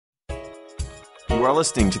You are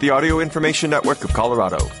listening to the Audio Information Network of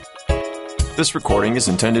Colorado. This recording is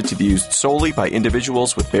intended to be used solely by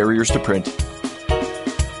individuals with barriers to print.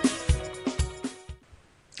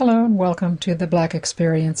 Hello and welcome to the Black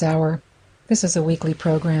Experience Hour. This is a weekly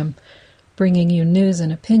program bringing you news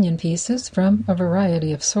and opinion pieces from a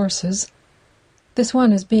variety of sources. This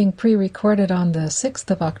one is being pre-recorded on the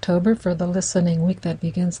 6th of October for the listening week that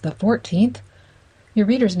begins the 14th. Your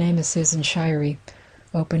reader's name is Susan Shirey.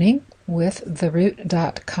 Opening with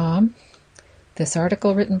TheRoot.com. This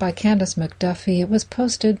article written by Candace McDuffie. It was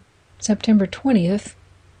posted September 20th.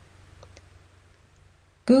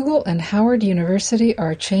 Google and Howard University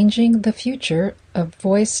are changing the future of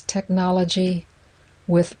voice technology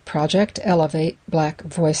with Project Elevate Black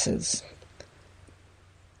Voices.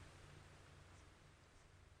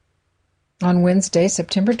 On Wednesday,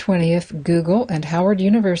 September 20th, Google and Howard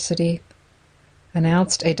University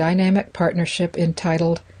announced a dynamic partnership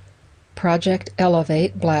entitled Project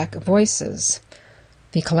Elevate Black Voices.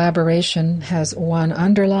 The collaboration has one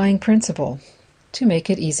underlying principle: to make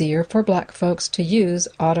it easier for Black folks to use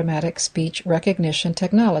automatic speech recognition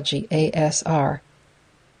technology, ASR.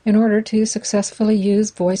 In order to successfully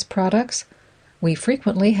use voice products, we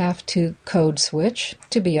frequently have to code switch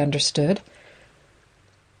to be understood.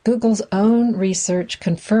 Google's own research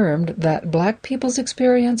confirmed that Black people's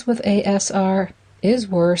experience with ASR is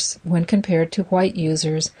worse when compared to white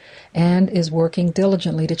users and is working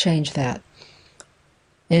diligently to change that.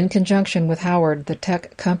 In conjunction with Howard, the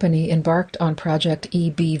tech company embarked on Project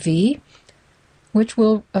EBV, which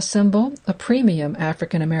will assemble a premium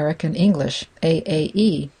African American English,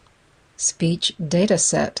 AAE, speech data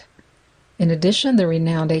set. In addition, the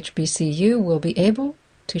renowned HBCU will be able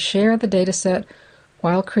to share the data set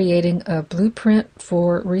while creating a blueprint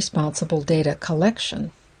for responsible data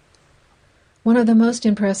collection. One of the most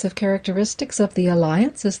impressive characteristics of the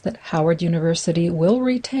alliance is that Howard University will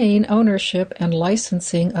retain ownership and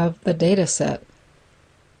licensing of the data set.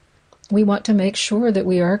 We want to make sure that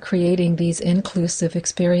we are creating these inclusive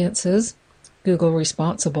experiences, Google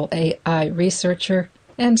responsible AI researcher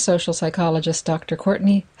and social psychologist Dr.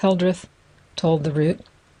 Courtney Heldreth told The Root.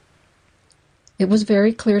 It was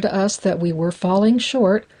very clear to us that we were falling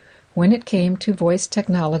short when it came to voice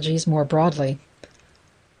technologies more broadly.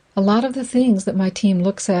 A lot of the things that my team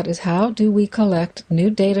looks at is how do we collect new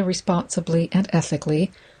data responsibly and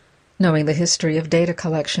ethically, knowing the history of data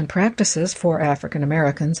collection practices for African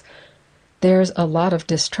Americans. There's a lot of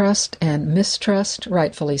distrust and mistrust,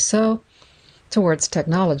 rightfully so, towards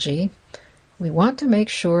technology. We want to make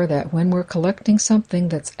sure that when we're collecting something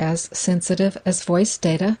that's as sensitive as voice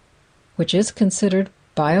data, which is considered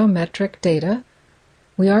biometric data,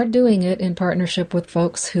 we are doing it in partnership with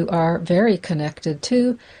folks who are very connected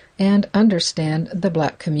to and understand the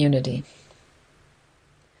Black community.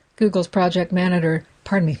 Google's project manager,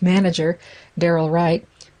 Daryl Wright,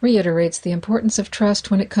 reiterates the importance of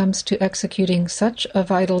trust when it comes to executing such a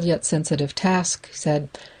vital yet sensitive task. He said,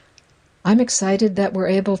 "I'm excited that we're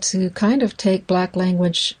able to kind of take Black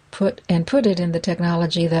language put it in the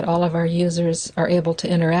technology that all of our users are able to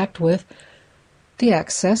interact with. The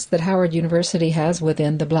access that Howard University has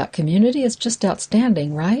within the Black community is just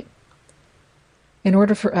outstanding, right? In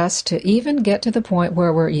order for us to even get to the point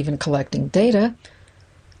where we're even collecting data,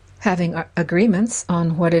 having agreements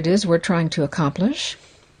on what it is we're trying to accomplish,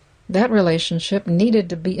 that relationship needed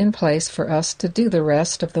to be in place for us to do the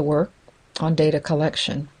rest of the work on data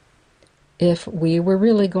collection. If we were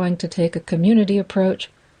really going to take a community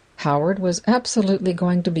approach, Howard was absolutely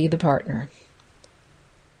going to be the partner."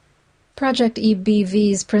 Project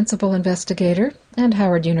EBV's principal investigator and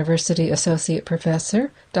Howard University Associate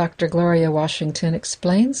Professor, Dr. Gloria Washington,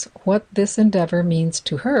 explains what this endeavor means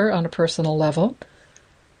to her on a personal level.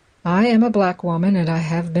 "I am a Black woman, and I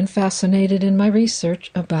have been fascinated in my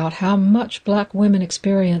research about how much Black women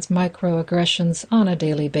experience microaggressions on a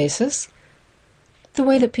daily basis. The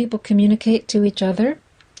way that people communicate to each other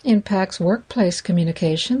impacts workplace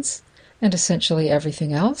communications and essentially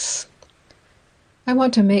everything else. I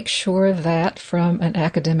want to make sure that, from an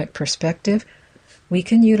academic perspective, we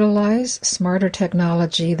can utilize smarter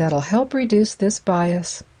technology that'll help reduce this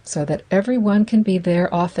bias so that everyone can be their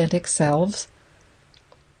authentic selves."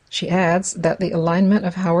 She adds that the alignment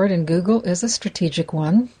of Howard and Google is a strategic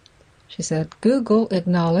one. She said, "Google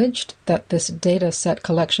acknowledged that this data set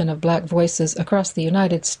collection of Black voices across the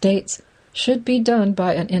United States should be done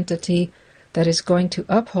by an entity that is going to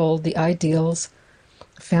uphold the ideals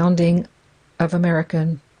founding of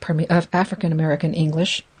African American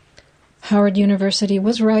English. Howard University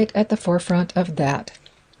was right at the forefront of that."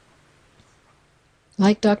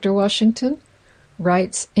 Like Dr. Washington,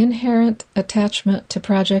 Wright's inherent attachment to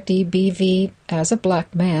Project EBV as a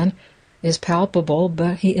black man is palpable,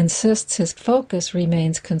 but he insists his focus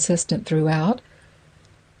remains consistent throughout.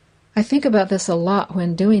 I think about this a lot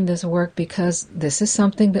when doing this work because this is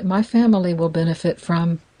something that my family will benefit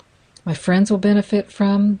from, my friends will benefit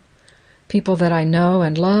from, people that I know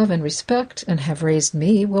and love and respect and have raised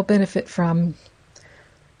me will benefit from.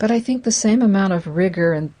 But I think the same amount of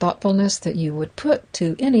rigor and thoughtfulness that you would put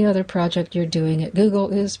to any other project you're doing at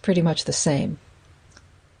Google is pretty much the same.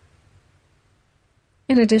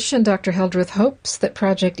 In addition, Dr. Hildreth hopes that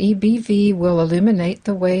Project EBV will illuminate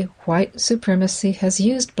the way white supremacy has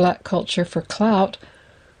used black culture for clout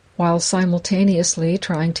while simultaneously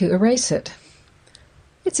trying to erase it.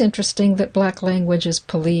 It's interesting that black language is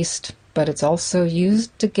policed, but it's also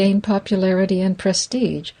used to gain popularity and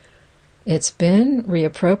prestige. It's been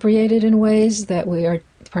reappropriated in ways that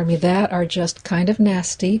are just kind of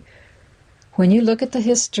nasty. When you look at the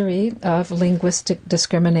history of linguistic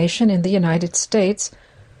discrimination in the United States,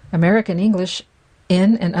 American English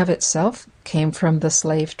in and of itself came from the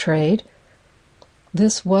slave trade.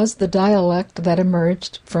 This was the dialect that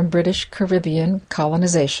emerged from British Caribbean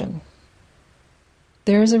colonization.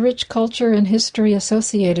 There is a rich culture and history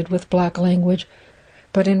associated with black language,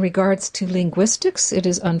 but in regards to linguistics, it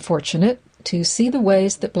is unfortunate to see the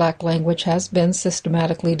ways that black language has been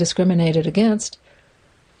systematically discriminated against.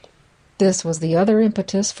 This was the other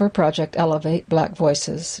impetus for Project Elevate Black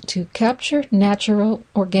Voices, to capture natural,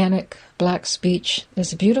 organic black speech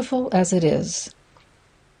as beautiful as it is.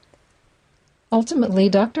 Ultimately,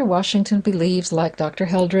 Dr. Washington believes, like Dr.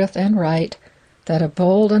 Hildreth and Wright, that a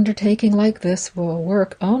bold undertaking like this will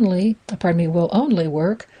only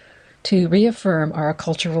work to reaffirm our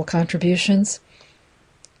cultural contributions.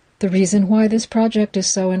 The reason why this project is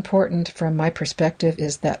so important from my perspective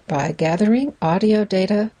is that by gathering audio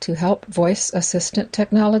data to help voice assistant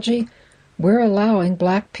technology, we're allowing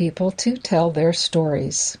black people to tell their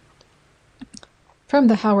stories. From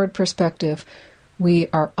the Howard perspective, we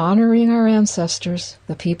are honoring our ancestors,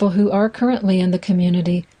 the people who are currently in the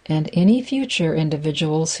community, and any future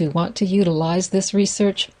individuals who want to utilize this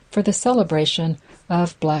research for the celebration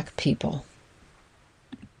of black people.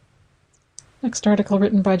 Next article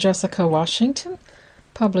written by Jessica Washington,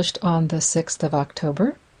 published on the 6th of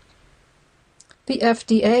October. The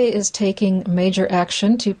FDA is taking major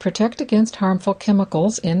action to protect against harmful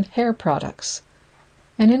chemicals in hair products.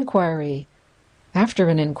 After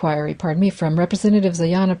an inquiry from Representatives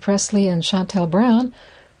Ayanna Pressley and Shontel Brown,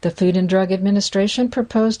 the Food and Drug Administration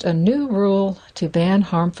proposed a new rule to ban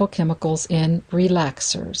harmful chemicals in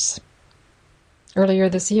relaxers. Earlier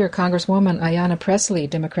this year, Congresswoman Ayanna Pressley,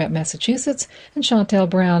 Democrat Massachusetts, and Shontel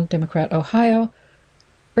Brown, Democrat Ohio,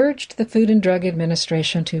 urged the Food and Drug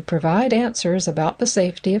Administration to provide answers about the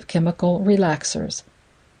safety of chemical relaxers.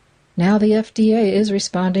 Now the FDA is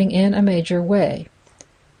responding in a major way.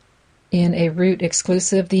 In a Root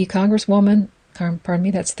exclusive, the Congresswomen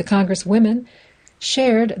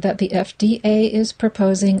shared that the FDA is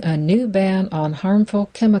proposing a new ban on harmful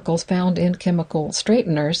chemicals found in chemical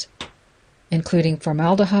straighteners, including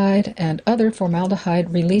formaldehyde and other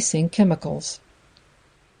formaldehyde-releasing chemicals.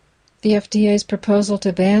 The FDA's proposal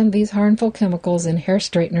to ban these harmful chemicals in hair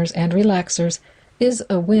straighteners and relaxers is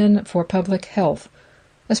a win for public health,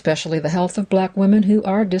 especially the health of black women who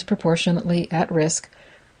are disproportionately at risk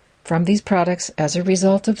from these products as a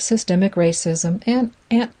result of systemic racism and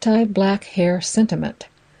anti-black hair sentiment,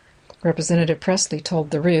 Representative Pressley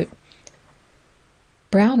told The Root.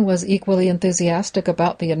 Brown was equally enthusiastic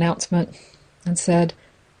about the announcement and said,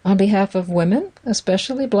 "On behalf of women,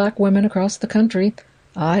 especially black women across the country,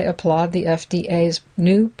 I applaud the FDA's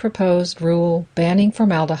new proposed rule banning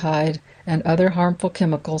formaldehyde and other harmful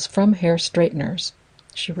chemicals from hair straighteners,"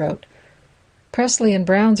 she wrote. Pressley and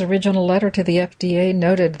Brown's original letter to the FDA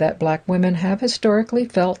noted that black women have historically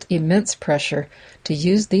felt immense pressure to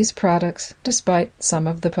use these products despite some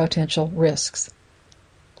of the potential risks.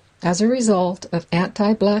 As a result of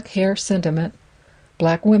anti-black hair sentiment,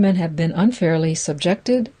 black women have been unfairly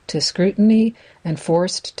subjected to scrutiny and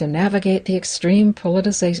forced to navigate the extreme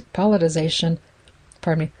politicization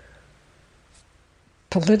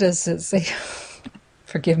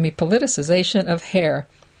of hair.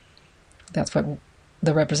 That's what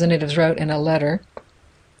the representatives wrote in a letter.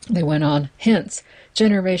 They went on, hence,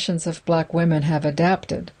 generations of black women have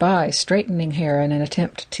adapted by straightening hair in an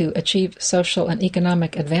attempt to achieve social and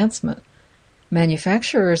economic advancement.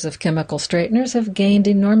 Manufacturers of chemical straighteners have gained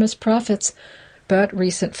enormous profits, but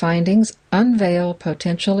recent findings unveil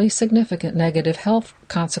potentially significant negative health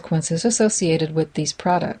consequences associated with these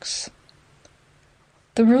products.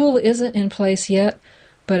 The rule isn't in place yet,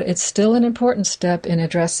 but it's still an important step in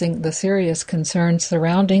addressing the serious concerns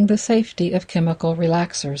surrounding the safety of chemical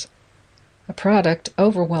relaxers, a product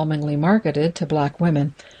overwhelmingly marketed to black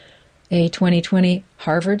women. A 2020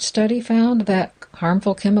 Harvard study found that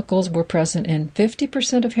harmful chemicals were present in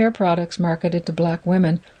 50% of hair products marketed to black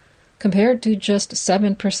women, compared to just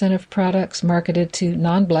 7% of products marketed to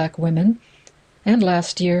non-black women. And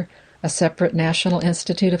last year, a separate National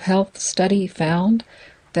Institute of Health study found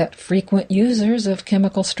that frequent users of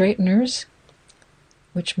chemical straighteners,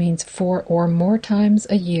 which means 4 or more times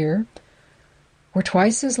a year, were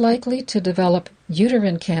twice as likely to develop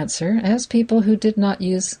uterine cancer as people who did not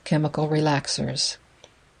use chemical relaxers.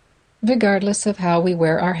 Regardless of how we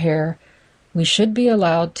wear our hair, we should be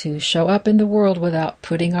allowed to show up in the world without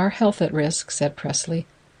putting our health at risk, said Presley.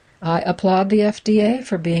 I applaud the FDA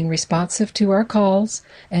for being responsive to our calls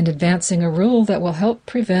and advancing a rule that will help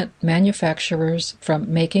prevent manufacturers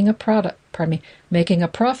from making a profit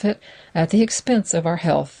at the expense of our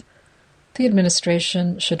health. The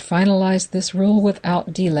administration should finalize this rule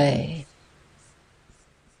without delay.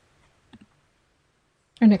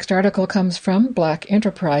 Our next article comes from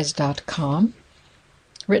blackenterprise.com,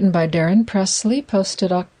 written by Darren Presley,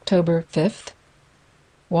 posted October 5th.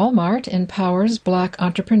 Walmart empowers black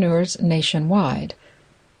entrepreneurs nationwide.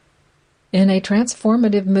 In a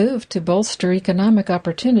transformative move to bolster economic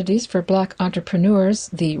opportunities for black entrepreneurs,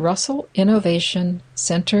 the Russell Innovation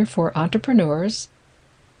Center for Entrepreneurs,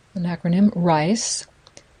 an acronym RICE,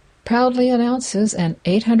 proudly announces an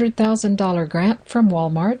 $800,000 grant from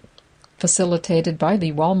Walmart, facilitated by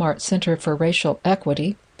the Walmart Center for Racial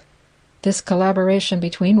Equity. This collaboration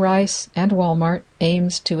between RICE and Walmart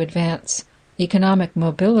aims to advance economic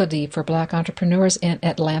mobility for black entrepreneurs in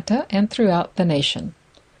Atlanta and throughout the nation.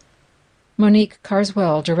 Monique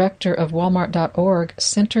Carswell, director of Walmart.org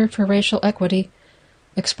Center for Racial Equity,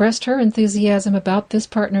 expressed her enthusiasm about this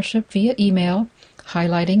partnership via email,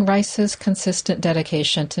 highlighting RICE's consistent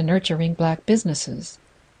dedication to nurturing black businesses.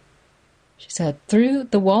 She said, through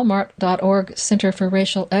the Walmart.org Center for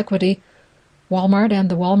Racial Equity, Walmart and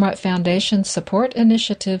the Walmart Foundation support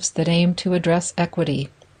initiatives that aim to address equity,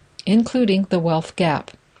 including the wealth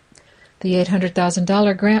gap. The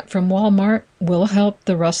 $800,000 grant from Walmart will help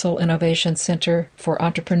the Russell Innovation Center for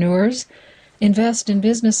Entrepreneurs invest in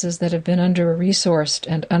businesses that have been under-resourced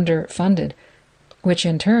and underfunded, which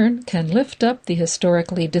in turn can lift up the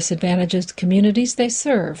historically disadvantaged communities they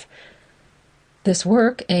serve. This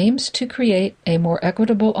work aims to create a more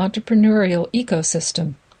equitable entrepreneurial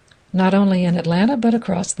ecosystem, not only in Atlanta but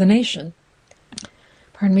across the nation.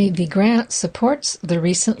 The grant supports the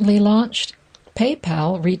recently launched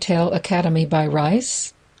PayPal Retail Academy by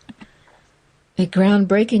RICE, a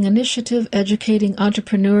groundbreaking initiative educating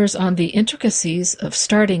entrepreneurs on the intricacies of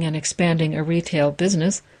starting and expanding a retail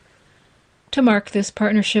business. To mark this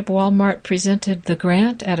partnership, Walmart presented the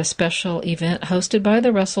grant at a special event hosted by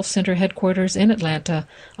the Russell Center headquarters in Atlanta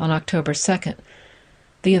on October 2nd.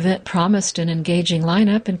 The event promised an engaging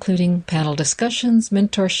lineup, including panel discussions,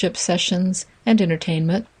 mentorship sessions, and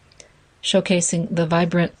entertainment, showcasing the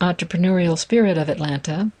vibrant entrepreneurial spirit of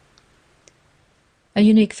Atlanta. A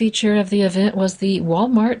unique feature of the event was the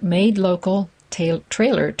Walmart Made Local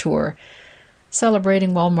trailer tour,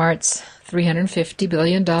 celebrating Walmart's $350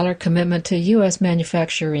 billion commitment to U.S.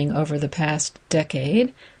 manufacturing over the past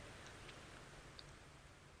decade.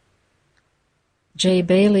 Jay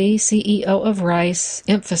Bailey, CEO of RICE,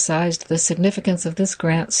 emphasized the significance of this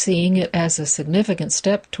grant, seeing it as a significant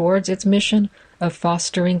step towards its mission of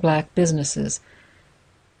fostering black businesses.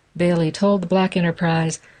 Bailey told the Black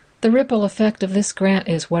Enterprise, "The ripple effect of this grant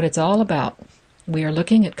is what it's all about. We are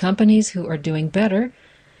looking at companies who are doing better,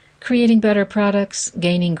 creating better products,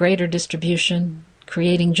 gaining greater distribution,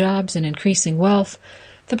 creating jobs and increasing wealth.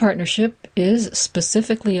 The partnership is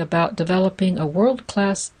specifically about developing a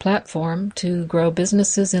world-class platform to grow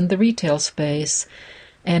businesses in the retail space,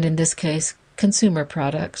 and in this case, consumer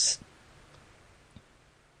products."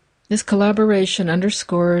 This collaboration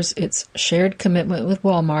underscores its shared commitment with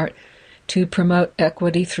Walmart to promote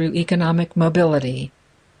equity through economic mobility,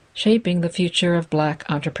 shaping the future of black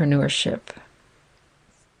entrepreneurship.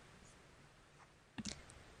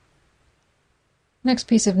 Next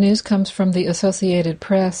piece of news comes from the Associated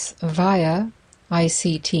Press via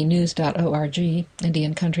ictnews.org,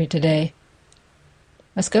 Indian Country Today.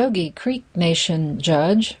 Muskogee Creek Nation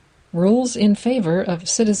judge rules in favor of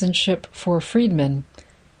citizenship for freedmen.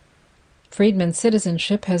 Freedmen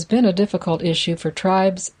citizenship has been a difficult issue for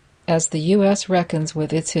tribes as the U.S. reckons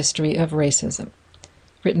with its history of racism.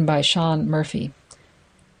 Written by Sean Murphy.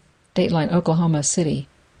 Dateline, Oklahoma City.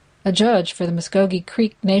 A judge for the Muskogee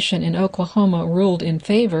Creek Nation in Oklahoma ruled in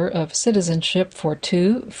favor of citizenship for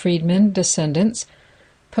 2 freedmen descendants,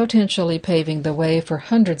 potentially paving the way for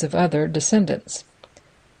hundreds of other descendants.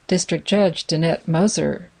 District Judge Danette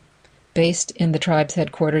Moser, based in the tribe's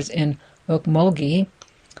headquarters in Okmulgee,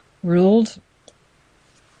 ruled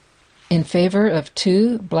in favor of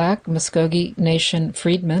 2 black Muskogee Nation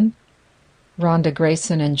freedmen, Rhonda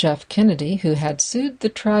Grayson and Jeff Kennedy, who had sued the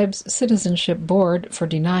tribe's citizenship board for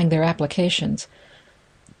denying their applications.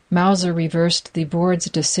 Mauser reversed the board's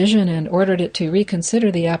decision and ordered it to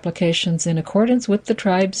reconsider the applications in accordance with the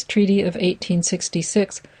tribe's Treaty of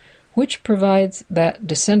 1866, which provides that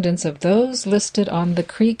descendants of those listed on the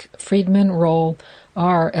Creek Freedmen Roll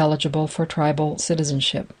are eligible for tribal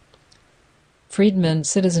citizenship. Freedmen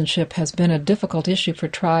citizenship has been a difficult issue for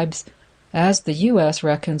tribes. As the U.S.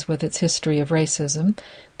 reckons with its history of racism,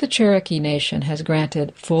 the Cherokee Nation has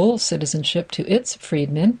granted full citizenship to its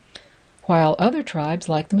freedmen, while other tribes,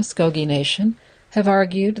 like the Muskogee Nation, have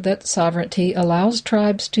argued that sovereignty allows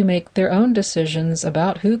tribes to make their own decisions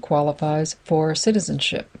about who qualifies for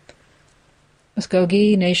citizenship.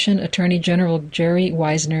 Muskogee Nation Attorney General Jerry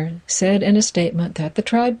Wisner said in a statement that the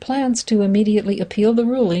tribe plans to immediately appeal the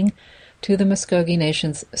ruling to the Muskogee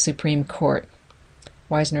Nation's Supreme Court.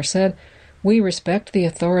 Wisner said, "We respect the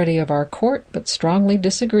authority of our court, but strongly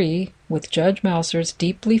disagree with Judge Mauser's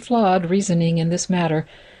deeply flawed reasoning in this matter.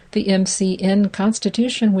 The MCN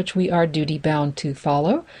Constitution, which we are duty-bound to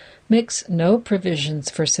follow, makes no provisions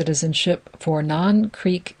for citizenship for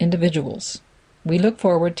non-Creek individuals. We look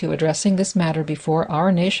forward to addressing this matter before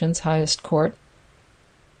our nation's highest court."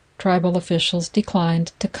 Tribal officials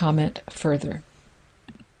declined to comment further.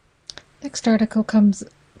 Next article comes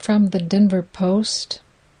from the Denver Post,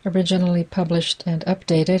 originally published and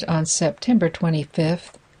updated on September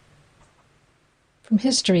 25th. From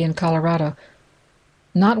History in Colorado.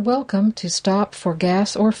 Not welcome to stop for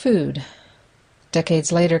gas or food.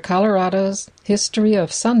 Decades later, Colorado's history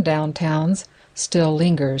of sundown towns still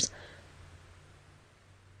lingers.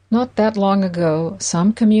 Not that long ago,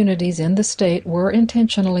 some communities in the state were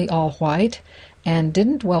intentionally all white and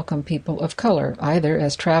didn't welcome people of color, either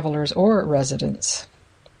as travelers or residents.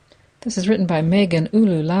 This is written by Megan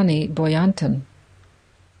Ululani Boyanton.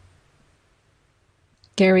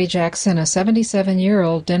 Gary Jackson, a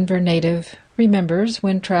 77-year-old Denver native, remembers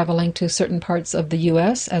when traveling to certain parts of the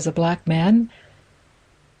U.S. as a black man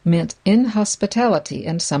meant inhospitality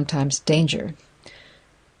and sometimes danger.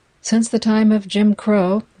 Since the time of Jim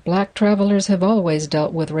Crow, black travelers have always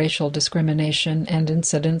dealt with racial discrimination and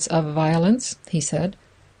incidents of violence, he said.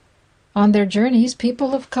 On their journeys,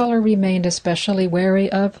 people of color remained especially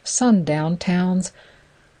wary of sundown towns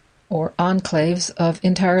or enclaves of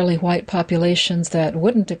entirely white populations that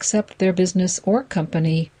wouldn't accept their business or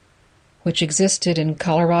company, which existed in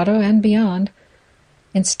Colorado and beyond.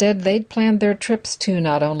 Instead, they'd planned their trips to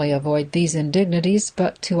not only avoid these indignities,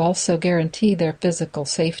 but to also guarantee their physical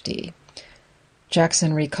safety.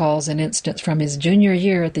 Jackson recalls an instance from his junior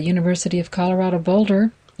year at the University of Colorado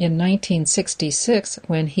Boulder in 1966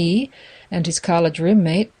 when he and his college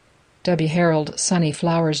roommate, W. Harold Sonny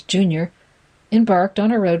Flowers, Jr., embarked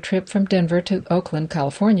on a road trip from Denver to Oakland,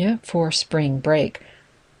 California for spring break.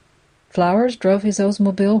 Flowers drove his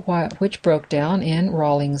Oldsmobile, which broke down in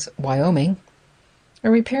Rawlins, Wyoming. A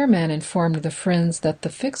repairman informed the friends that the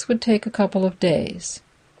fix would take a couple of days.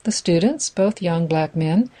 The students, both young black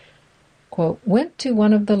men, quote, "went to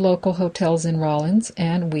one of the local hotels in Rawlins,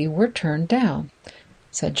 and we were turned down,"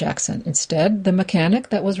 said Jackson. "Instead, the mechanic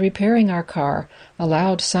that was repairing our car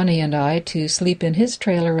allowed Sonny and I to sleep in his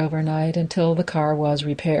trailer overnight until the car was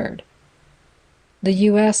repaired." The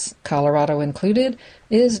U.S., Colorado included,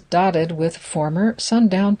 is dotted with former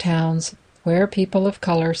sundown towns where people of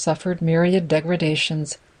color suffered myriad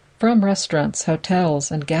degradations, from restaurants, hotels,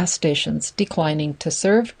 and gas stations declining to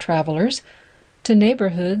serve travelers to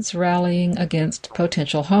neighborhoods rallying against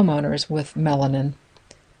potential homeowners with melanin.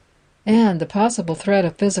 And the possible threat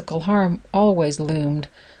of physical harm always loomed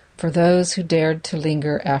for those who dared to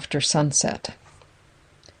linger after sunset.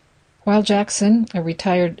 While Jackson, a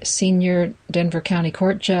retired senior Denver County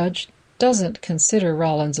Court judge, doesn't consider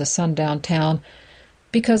Rawlins a sundown town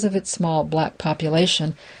because of its small black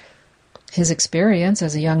population, his experience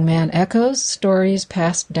as a young man echoes stories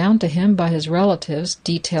passed down to him by his relatives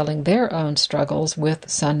detailing their own struggles with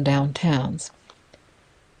sundown towns.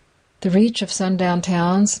 The reach of sundown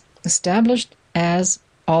towns, established as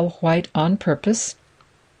all white on purpose,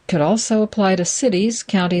 could also apply to cities,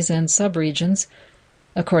 counties, and subregions.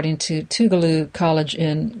 According to Tougaloo College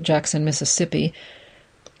in Jackson, Mississippi,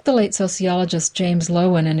 The late sociologist James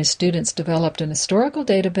Loewen and his students developed an historical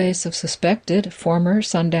database of suspected former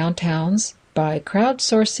sundown towns by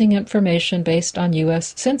crowdsourcing information based on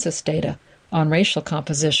U.S. Census data on racial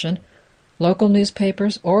composition, local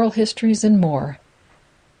newspapers, oral histories, and more.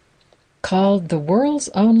 Called the world's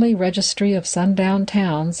only registry of sundown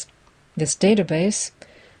towns, this database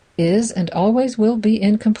is and always will be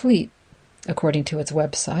incomplete, according to its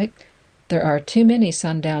website. There are too many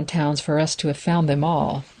sundown towns for us to have found them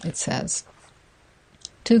all, it says.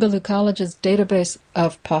 Tougaloo College's database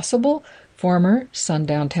of possible former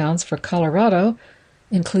sundown towns for Colorado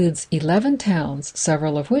includes 11 towns,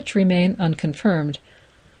 several of which remain unconfirmed,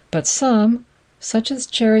 but some, such as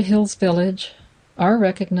Cherry Hills Village, are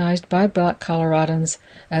recognized by Black Coloradans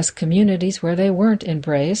as communities where they weren't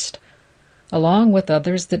embraced, along with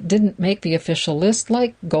others that didn't make the official list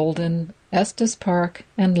like Golden, Estes Park,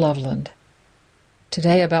 and Loveland.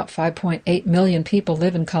 Today, about 5.8 million people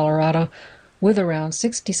live in Colorado, with around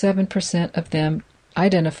 67% of them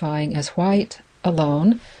identifying as white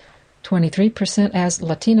alone, 23% as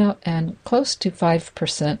Latino, and close to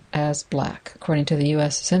 5% as Black, according to the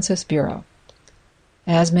U.S. Census Bureau.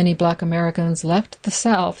 As many Black Americans left the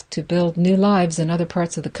South to build new lives in other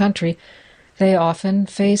parts of the country, they often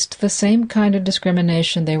faced the same kind of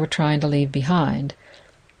discrimination they were trying to leave behind.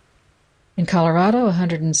 In Colorado,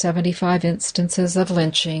 175 instances of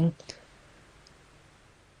lynching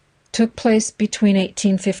took place between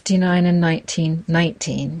 1859 and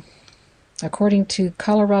 1919, according to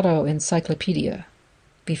Colorado Encyclopedia.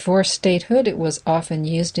 Before statehood, it was often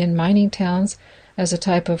used in mining towns as a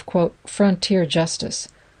type of, quote, frontier justice.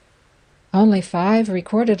 Only 5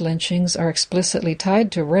 recorded lynchings are explicitly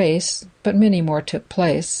tied to race, but many more took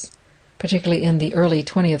place, particularly in the early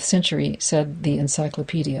 20th century, said the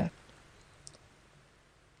encyclopedia.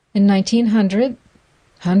 In 1900,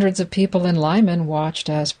 hundreds of people in Lyman watched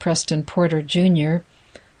as Preston Porter Jr.,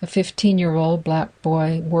 a 15-year-old black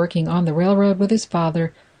boy working on the railroad with his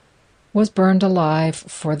father, was burned alive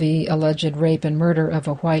for the alleged rape and murder of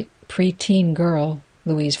a white preteen girl,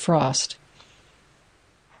 Louise Frost.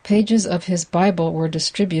 Pages of his Bible were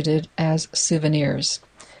distributed as souvenirs.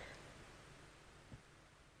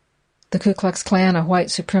 The Ku Klux Klan, a white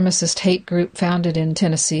supremacist hate group founded in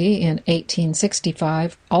Tennessee in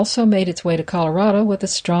 1865, also made its way to Colorado with a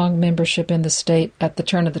strong membership in the state at the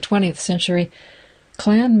turn of the 20th century.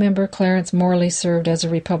 Klan member Clarence Morley served as a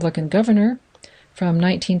Republican governor from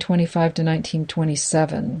 1925 to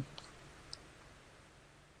 1927.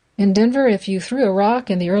 In Denver, if you threw a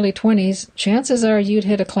rock in the early 20s, chances are you'd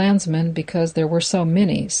hit a Klansman because there were so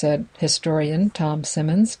many, said historian Tom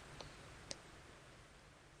Simmons.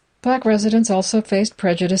 Black residents also faced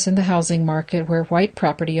prejudice in the housing market, where white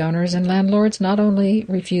property owners and landlords not only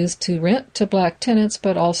refused to rent to black tenants,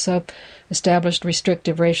 but also established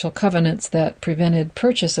restrictive racial covenants that prevented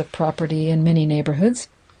purchase of property in many neighborhoods.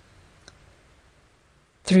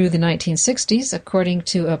 Through the 1960s, according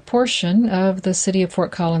to a portion of the City of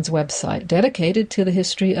Fort Collins website dedicated to the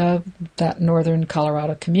history of that northern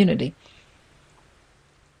Colorado community.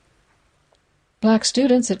 Black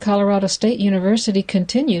students at Colorado State University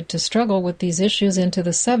continued to struggle with these issues into the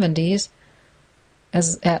 70s,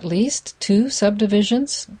 as at least 2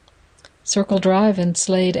 subdivisions, Circle Drive and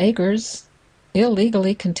Slade Acres,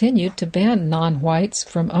 illegally continued to ban non-whites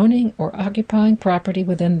from owning or occupying property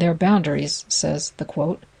within their boundaries, says the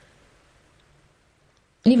quote.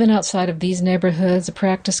 Even outside of these neighborhoods, a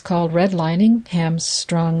practice called redlining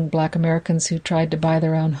hamstrung Black Americans who tried to buy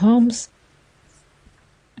their own homes.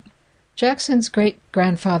 Jackson's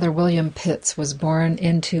great-grandfather William Pitts was born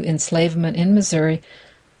into enslavement in Missouri,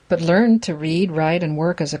 but learned to read, write, and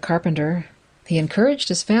work as a carpenter. He encouraged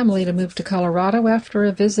his family to move to Colorado after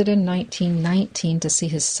a visit in 1919 to see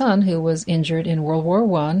his son, who was injured in World War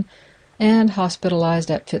I and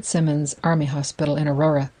hospitalized at Fitzsimmons Army Hospital in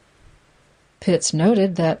Aurora. Pitts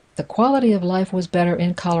noted that the quality of life was better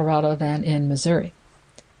in Colorado than in Missouri.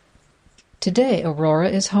 Today, Aurora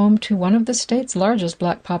is home to one of the state's largest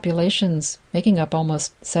black populations, making up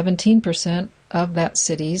almost 17% of that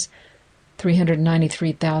city's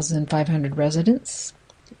 393,500 residents.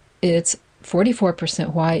 It's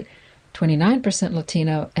 44% white, 29%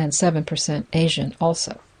 Latino, and 7% Asian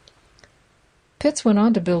also. Pitts went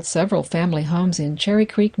on to build several family homes in Cherry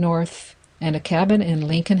Creek North and a cabin in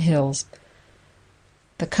Lincoln Hills,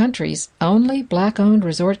 the country's only black-owned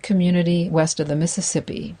resort community west of the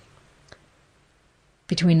Mississippi.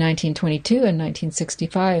 Between 1922 and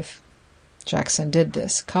 1965, Jackson did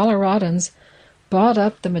this. Coloradans bought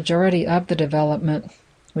up the majority of the development,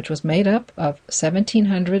 which was made up of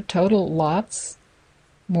 1,700 total lots,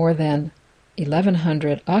 more than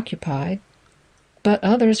 1,100 occupied, but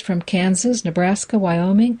others from Kansas, Nebraska,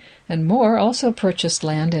 Wyoming, and more also purchased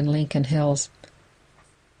land in Lincoln Hills.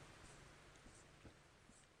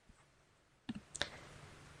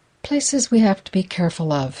 Places we have to be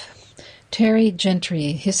careful of. Terry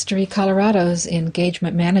Gentry, History Colorado's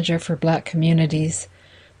engagement manager for Black communities,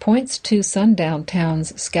 points to sundown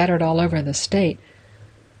towns scattered all over the state.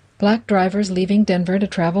 Black drivers leaving Denver to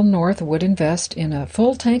travel north would invest in a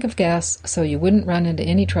full tank of gas so you wouldn't run into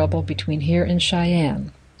any trouble between here and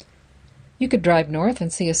Cheyenne. You could drive north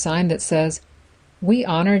and see a sign that says, "We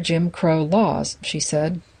honor Jim Crow laws," she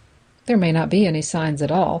said. There may not be any signs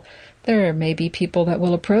at all. There may be people that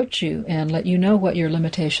will approach you and let you know what your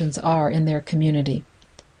limitations are in their community.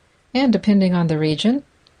 And depending on the region,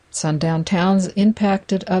 sundown towns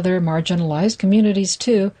impacted other marginalized communities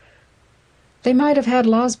too. They might have had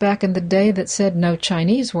laws back in the day that said no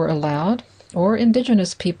Chinese were allowed, or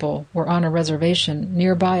indigenous people were on a reservation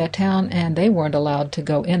nearby a town and they weren't allowed to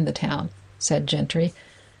go in the town, said Gentry.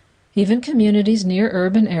 Even communities near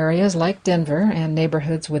urban areas like Denver and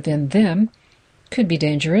neighborhoods within them could be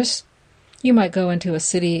dangerous. You might go into a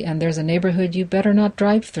city and there's a neighborhood you better not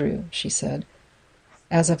drive through, she said.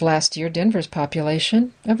 As of last year, Denver's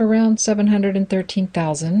population of around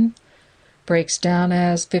 713,000 breaks down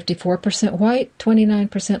as 54% white,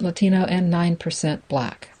 29% Latino, and 9%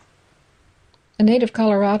 Black. A native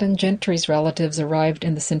Coloradan, Gentry's relatives arrived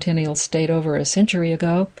in the Centennial State over a century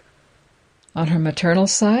ago. On her maternal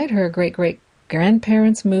side, her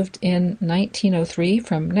great-great-grandparents moved in 1903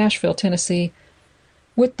 from Nashville, Tennessee,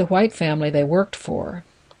 with the white family they worked for.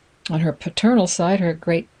 On her paternal side, her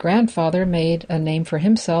great-grandfather made a name for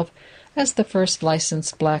himself as the first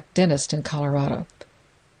licensed Black dentist in Colorado.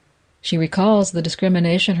 She recalls the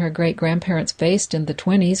discrimination her great-grandparents faced in the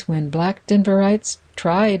 1920s when Black Denverites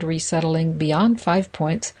tried resettling beyond 5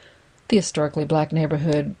 Points, the historically Black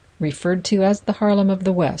neighborhood referred to as the Harlem of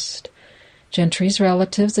the West. Gentry's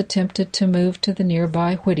relatives attempted to move to the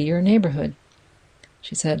nearby Whittier neighborhood.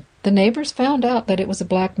 She said, "The neighbors found out that it was a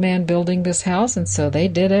Black man building this house, and so they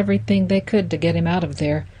did everything they could to get him out of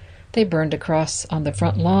there. They burned a cross on the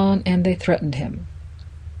front lawn, and they threatened him.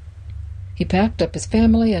 He packed up his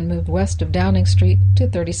family and moved west of Downing Street to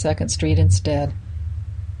 32nd Street instead."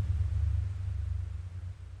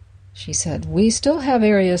 She said, "We still have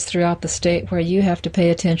areas throughout the state where you have to pay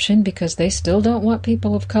attention because they still don't want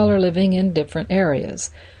people of color living in different areas.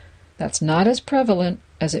 That's not as prevalent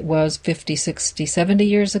as it was 50, 60, 70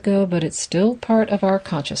 years ago, but it's still part of our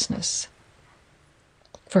consciousness."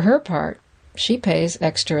 For her part, she pays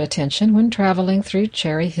extra attention when traveling through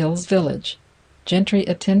Cherry Hills Village. Gentry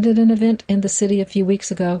attended an event in the city a few weeks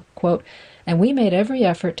ago, quote, "and we made every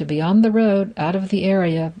effort to be on the road out of the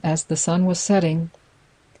area as the sun was setting."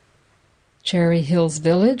 Cherry Hills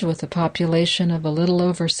Village, with a population of a little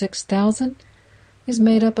over 6,000, is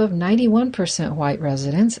made up of 91% white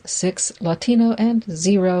residents, 6 Latino, and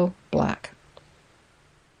 0 Black.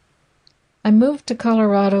 I moved to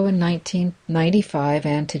Colorado in 1995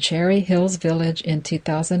 and to Cherry Hills Village in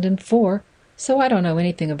 2004, so I don't know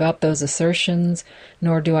anything about those assertions,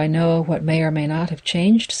 nor do I know what may or may not have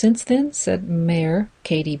changed since then, said Mayor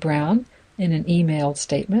Katie Brown in an emailed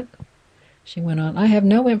statement. She went on, "I have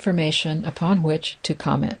no information upon which to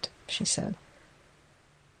comment," she said.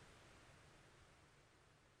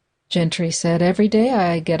 Gentry said, "Every day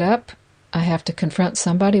I get up, I have to confront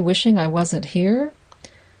somebody wishing I wasn't here.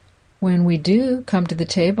 When we do come to the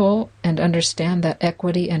table and understand that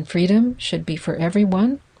equity and freedom should be for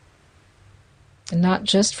everyone, and not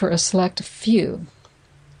just for a select few."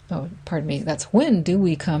 That's when do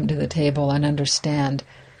we come to the table and understand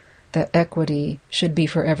that equity should be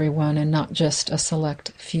for everyone and not just a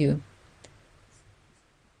select few.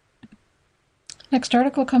 Next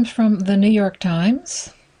article comes from the New York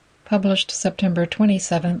Times, published September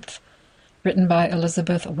 27th, written by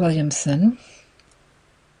Elizabeth Williamson.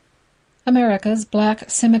 America's Black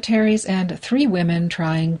Cemeteries and 3 Women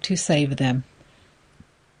Trying to Save Them.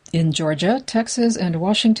 In Georgia, Texas, and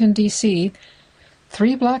Washington, D.C.,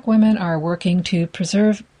 3 Black women are working to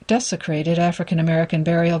preserve desecrated African American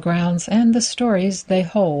burial grounds and the stories they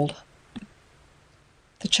hold.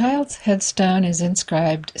 The child's headstone is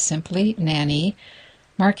inscribed simply Nanny,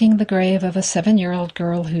 marking the grave of a 7-year-old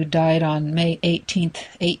girl who died on May 18,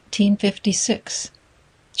 1856.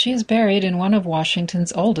 She is buried in one of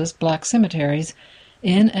Washington's oldest Black cemeteries,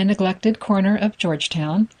 in a neglected corner of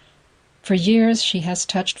Georgetown. For years she has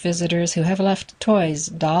touched visitors who have left toys,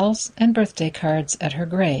 dolls, and birthday cards at her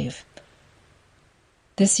grave.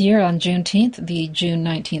 This year on Juneteenth, the June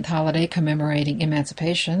 19th holiday commemorating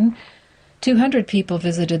emancipation, 200 people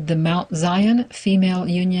visited the Mount Zion Female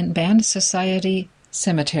Union Band Society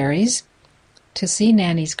cemeteries. to see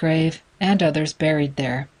Nanny's grave and others buried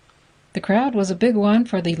there. The crowd was a big one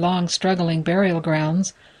for the long, struggling burial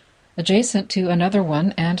grounds, adjacent to another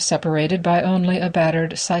one and separated by only a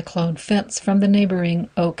battered cyclone fence from the neighboring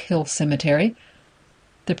Oak Hill Cemetery,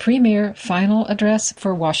 the premier final address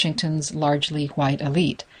for Washington's largely white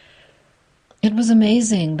elite. "It was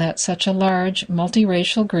amazing that such a large,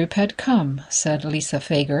 multiracial group had come," said Lisa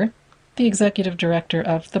Fager, the executive director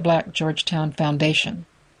of the Black Georgetown Foundation,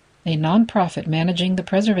 a nonprofit managing the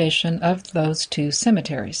preservation of those two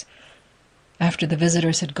cemeteries. "After the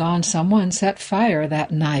visitors had gone, someone set fire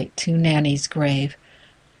that night to Nanny's grave,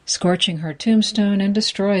 scorching her tombstone and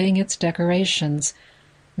destroying its decorations.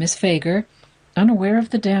 Miss Fager, unaware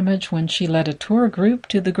of the damage when she led a tour group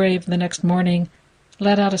to the grave the next morning,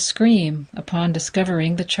 let out a scream upon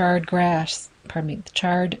discovering the charred grass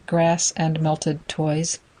and melted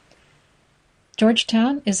toys."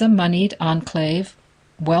 Georgetown is a moneyed enclave,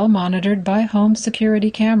 well monitored by home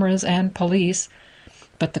security cameras and police,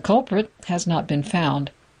 but the culprit has not been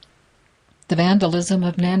found. The vandalism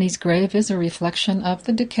of Nanny's grave is a reflection of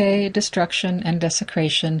the decay, destruction, and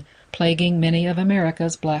desecration plaguing many of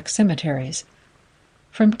America's black cemeteries.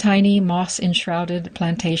 From tiny moss-enshrouded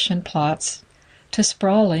plantation plots to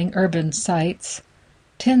sprawling urban sites,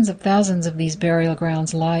 tens of thousands of these burial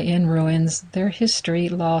grounds lie in ruins, their history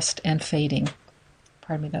lost and fading.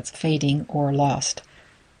 That's fading or lost.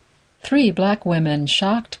 3 black women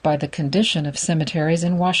shocked by the condition of cemeteries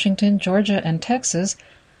in Washington, Georgia, and Texas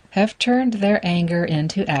have turned their anger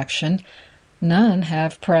into action. None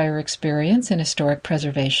have prior experience in historic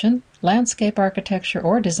preservation, landscape architecture,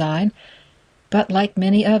 or design, but like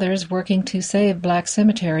many others working to save black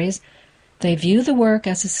cemeteries, they view the work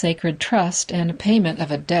as a sacred trust and a payment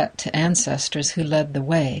of a debt to ancestors who led the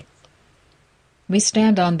way. "We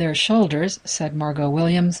stand on their shoulders," said Margot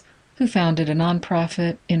Williams, who founded a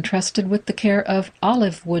nonprofit entrusted with the care of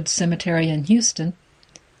Olivewood Cemetery in Houston.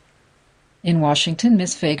 In Washington,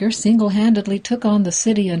 Miss Fager single-handedly took on the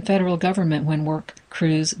city and federal government when work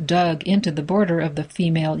crews dug into the border of the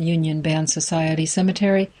Female Union Band Society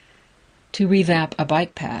Cemetery to revamp a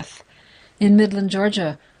bike path. In Midland,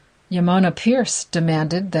 Georgia, Yamona Pierce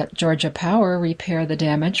demanded that Georgia Power repair the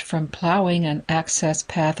damage from plowing an access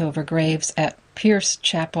path over graves at Pierce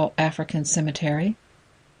Chapel African Cemetery.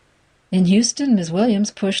 In Houston, Ms.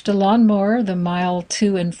 Williams pushed a lawnmower the mile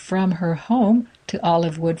to and from her home to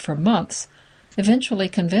Olivewood for months, eventually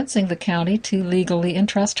convincing the county to legally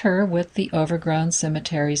entrust her with the overgrown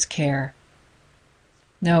cemetery's care.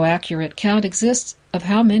 No accurate count exists of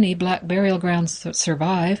how many black burial grounds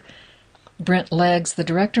survive. Brent Leggs, the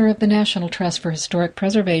director of the National Trust for Historic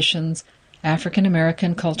Preservation's African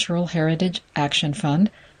American Cultural Heritage Action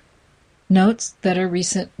Fund, notes that a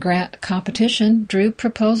recent grant competition drew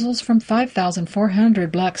proposals from 5,400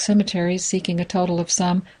 black cemeteries seeking a total of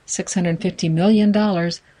some $650 million,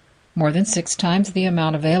 more than 6 times the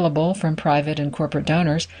amount available from private and corporate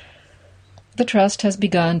donors. The trust has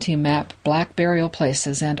begun to map black burial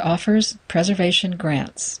places and offers preservation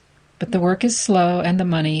grants, but the work is slow and the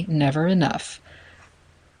money never enough.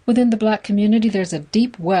 Within the black community, there's a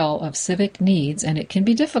deep well of civic needs, and it can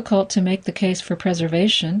be difficult to make the case for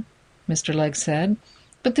preservation, Mr. Legg said,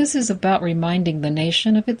 but this is about reminding the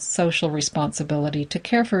nation of its social responsibility to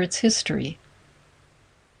care for its history.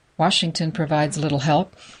 Washington provides little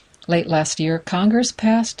help. Late last year, Congress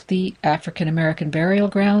passed the African American Burial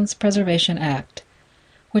Grounds Preservation Act,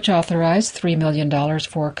 which authorized $3 million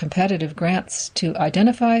for competitive grants to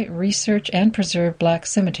identify, research, and preserve black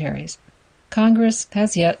cemeteries. Congress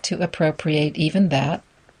has yet to appropriate even that.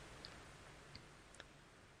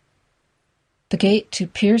 The gate to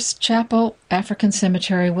Pierce Chapel African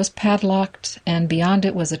Cemetery was padlocked, and beyond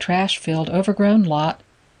it was a trash-filled, overgrown lot.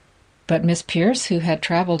 But Miss Pierce, who had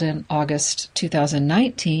traveled in August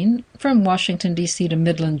 2019 from Washington, D.C. to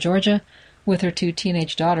Midland, Georgia, with her 2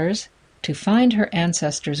 teenage daughters to find her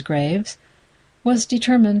ancestors' graves, was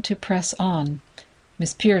determined to press on.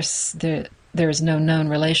 Miss Pierce, there is no known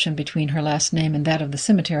relation between her last name and that of the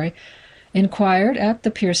cemetery, inquired at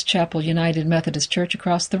the Pierce Chapel United Methodist Church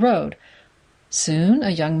across the road. Soon,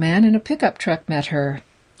 a young man in a pickup truck met her,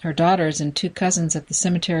 her daughters and 2 cousins at the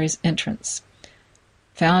cemetery's entrance.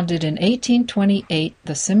 Founded in 1828,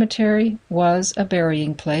 the cemetery was a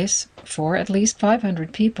burying place for at least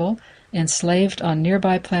 500 people enslaved on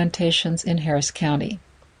nearby plantations in Harris County.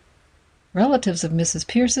 Relatives of Mrs.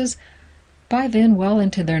 Pierce's, by then well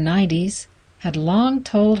into their 90s, had long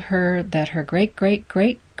told her that her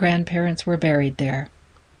great-great-great-grandparents were buried there.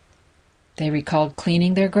 They recalled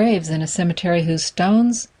cleaning their graves in a cemetery whose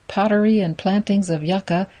stones, pottery, and plantings of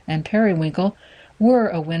yucca and periwinkle were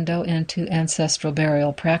a window into ancestral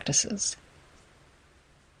burial practices.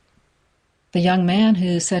 The young man,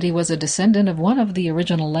 who said he was a descendant of one of the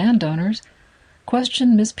original landowners,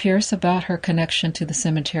 questioned Miss Pierce about her connection to the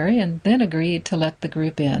cemetery and then agreed to let the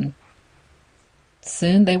group in.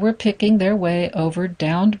 Soon they were picking their way over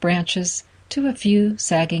downed branches to a few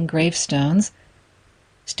sagging gravestones.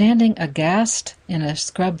 Standing aghast in a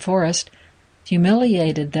scrub forest,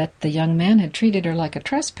 humiliated that the young man had treated her like a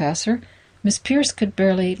trespasser, Miss Pierce could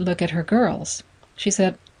barely look at her girls. She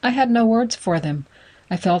said, "I had no words for them.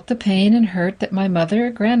 I felt the pain and hurt that my mother,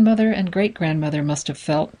 grandmother, and great-grandmother must have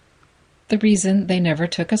felt. The reason they never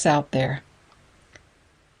took us out there."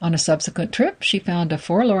 On a subsequent trip, she found a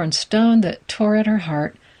forlorn stone that tore at her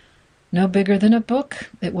heart. No bigger than a book,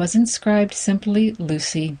 it was inscribed simply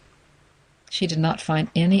Lucy. She did not find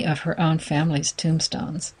any of her own family's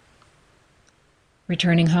tombstones.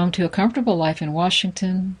 Returning home to a comfortable life in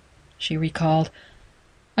Washington, she recalled,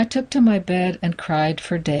 "I took to my bed and cried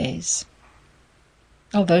for days."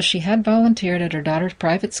 Although she had volunteered at her daughter's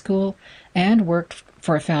private school and worked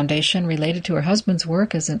for a foundation related to her husband's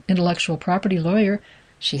work as an intellectual property lawyer,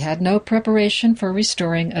 she had no preparation for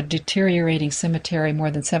restoring a deteriorating cemetery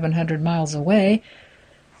more than 700 miles away.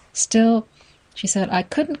 Still, she said, "I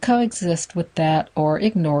couldn't coexist with that or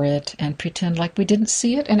ignore it and pretend like we didn't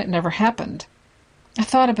see it and it never happened. I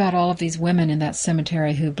thought about all of these women in that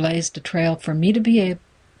cemetery who blazed a trail for me to be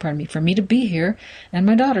here and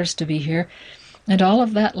my daughters to be here, and all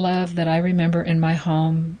of that love that I remember in my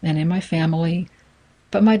home and in my family.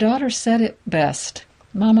 But my daughter said it best.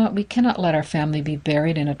 Mama, we cannot let our family be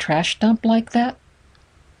buried in a trash dump like that."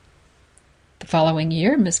 The following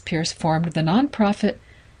year, Miss Pierce formed the nonprofit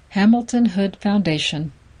Hamilton Hood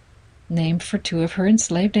Foundation, named for two of her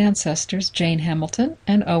enslaved ancestors, Jane Hamilton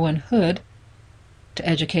and Owen Hood, to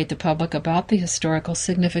educate the public about the historical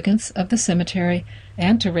significance of the cemetery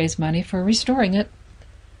and to raise money for restoring it.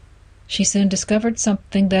 She soon discovered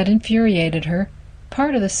something that infuriated her.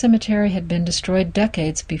 Part of the cemetery had been destroyed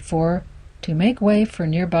decades before to make way for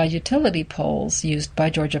nearby utility poles used by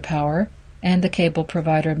Georgia Power and the cable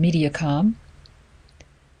provider Mediacom.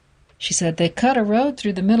 She said they cut a road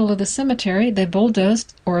through the middle of the cemetery, they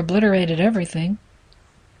bulldozed or obliterated everything.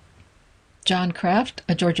 John Kraft,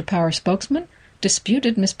 a Georgia Power spokesman,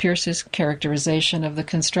 disputed Miss Pierce's characterization of the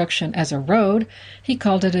construction as a road. He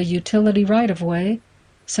called it a utility right-of-way,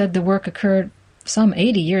 said the work occurred some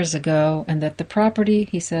 80 years ago, and that the property,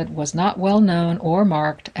 he said, was not well known or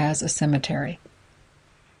marked as a cemetery.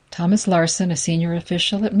 Thomas Larson, a senior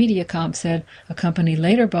official at Mediacom, said a company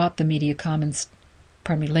later bought by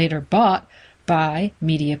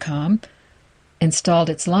Mediacom, installed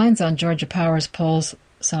its lines on Georgia Power's poles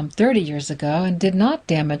some 30 years ago, and did not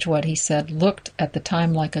damage what he said looked at the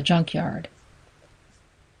time like a junkyard.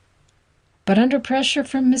 But under pressure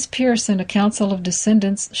from Miss Pierce and a council of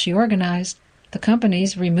descendants she organized, the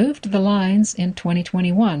companies removed the lines in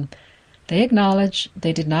 2021. They acknowledge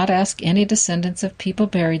they did not ask any descendants of people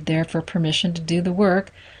buried there for permission to do the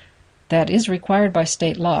work that is required by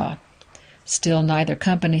state law. Still, neither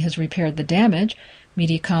company has repaired the damage.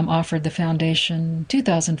 Mediacom offered the foundation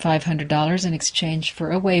 $2,500 in exchange for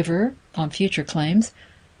a waiver on future claims,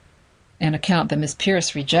 an account that Miss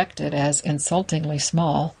Pierce rejected as insultingly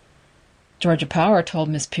small. Georgia Power told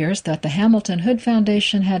Miss Pierce that the Hamilton Hood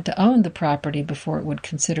Foundation had to own the property before it would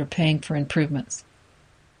consider paying for improvements.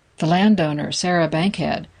 The landowner, Sarah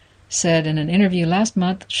Bankhead, said in an interview last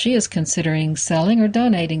month she is considering selling or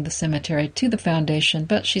donating the cemetery to the foundation,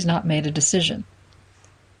 but she's not made a decision.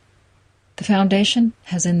 The foundation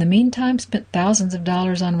has in the meantime spent thousands of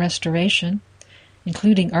dollars on restoration,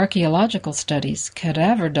 including archaeological studies,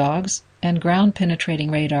 cadaver dogs, and ground-penetrating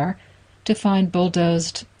radar to find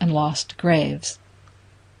bulldozed and lost graves.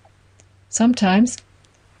 Sometimes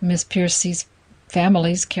Miss Pierce sees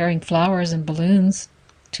families carrying flowers and balloons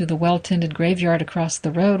to the well-tended graveyard across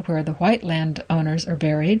the road where the white landowners are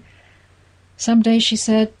buried. Someday, she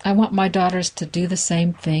said, I want my daughters to do the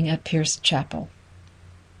same thing at Pierce Chapel.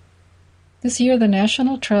 This year, the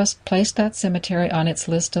National Trust placed that cemetery on its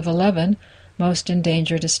list of 11 most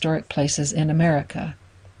endangered historic places in America.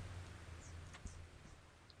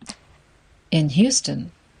 In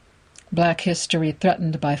Houston, Black history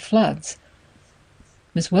threatened by floods.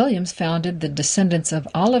 Ms. Williams founded the Descendants of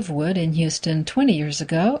Olivewood in Houston 20 years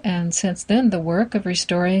ago, and since then the work of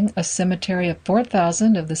restoring a cemetery of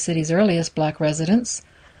 4,000 of the city's earliest black residents,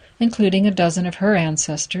 including a dozen of her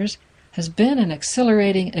ancestors, has been an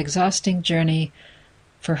exhilarating, exhausting journey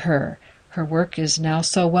for her. Her work is now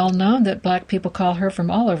so well known that black people call her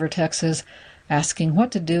from all over Texas, asking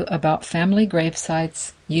what to do about family grave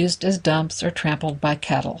sites used as dumps or trampled by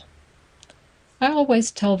cattle. I always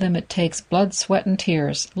tell them it takes blood, sweat, and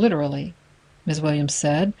tears, literally, Ms. Williams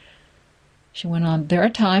said. She went on, "There are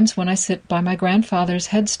times when I sit by my grandfather's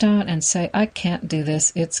headstone and say, I can't do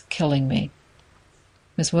this, it's killing me."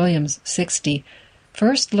 Miss Williams, 60,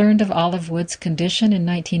 first learned of Olive Wood's condition in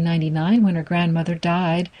 1999 when her grandmother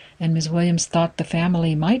died, and Miss Williams thought the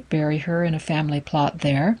family might bury her in a family plot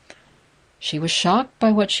there. She was shocked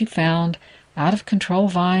by what she found. Out-of-control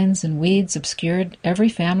vines and weeds obscured every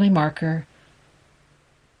family marker.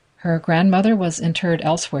 Her grandmother was interred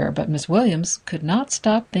elsewhere, but Miss Williams could not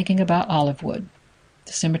stop thinking about Olive Wood.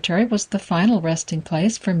 The cemetery was the final resting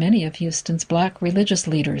place for many of Houston's black religious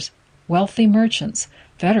leaders, wealthy merchants,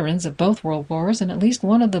 veterans of both World Wars, and at least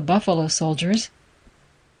one of the Buffalo Soldiers.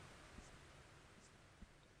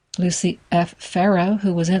 Lucy F. Farrow,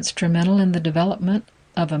 who was instrumental in the development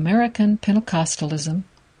of American Pentecostalism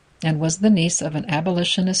and was the niece of an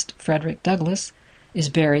abolitionist Frederick Douglass, is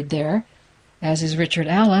buried there, as is Richard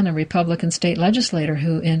Allen, a Republican state legislator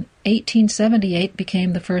who in 1878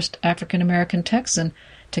 became the first African-American Texan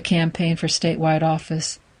to campaign for statewide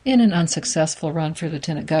office in an unsuccessful run for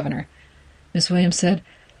lieutenant governor. Miss Williams said,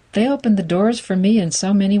 "They opened the doors for me in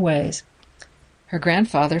so many ways." Her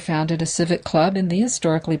grandfather founded a civic club in the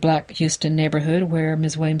historically black Houston neighborhood where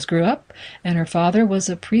Miss Williams grew up, and her father was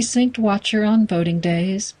a precinct watcher on voting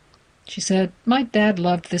days. She said, "My dad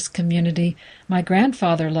loved this community. My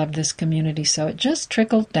grandfather loved this community, so it just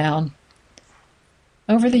trickled down."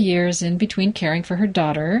 Over the years, in between caring for her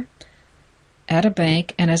daughter at a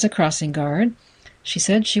bank and as a crossing guard, she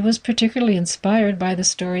said she was particularly inspired by the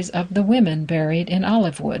stories of the women buried in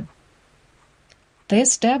Olive Wood. They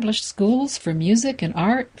established schools for music and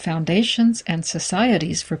art, foundations, and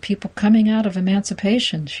societies for people coming out of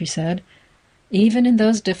emancipation, she said. Even in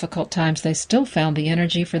those difficult times, they still found the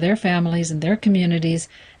energy for their families and their communities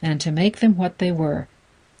and to make them what they were.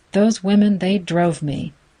 Those women, they drove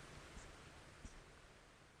me.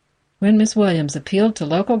 When Miss Williams appealed to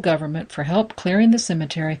local government for help clearing the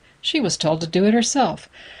cemetery, she was told to do it herself.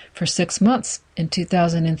 For 6 months in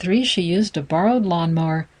 2003, she used a borrowed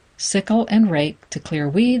lawnmower, sickle, and rake to clear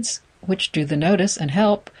weeds, which drew the notice and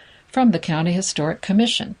help from the County Historic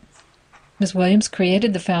Commission. Ms. Williams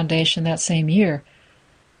created the foundation that same year.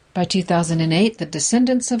 By 2008, the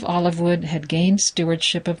descendants of Olive Wood had gained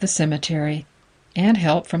stewardship of the cemetery and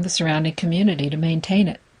help from the surrounding community to maintain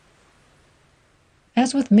it.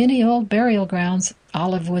 As with many old burial grounds,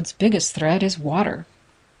 Olive Wood's biggest threat is water.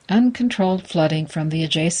 Uncontrolled flooding from the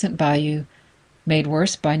adjacent bayou, made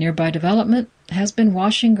worse by nearby development, has been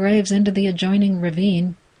washing graves into the adjoining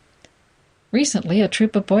ravine. Recently, a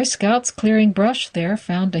troop of Boy Scouts clearing brush there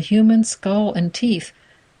found a human skull and teeth.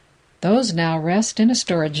 Those now rest in a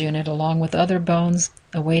storage unit along with other bones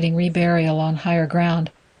awaiting reburial on higher ground.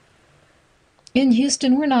 In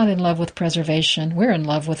Houston, we're not in love with preservation. We're in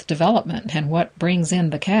love with development and what brings in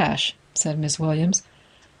the cash, said Ms. Williams.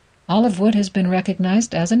 Olive Wood has been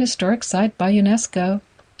recognized as an historic site by UNESCO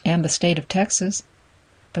and the state of Texas,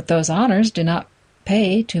 but those honors do not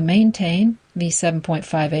pay to maintain the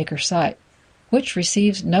 7.5-acre site, which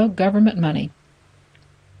receives no government money.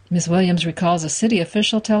 Ms. Williams recalls a city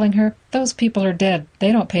official telling her, "Those people are dead.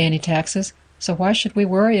 They don't pay any taxes, so why should we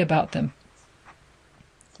worry about them?"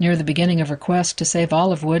 Near the beginning of her quest to save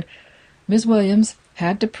Olive Wood, Ms. Williams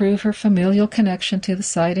had to prove her familial connection to the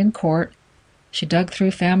site in court. She dug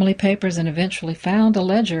through family papers and eventually found a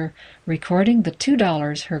ledger recording the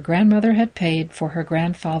 $2 her grandmother had paid for her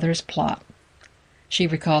grandfather's plot. She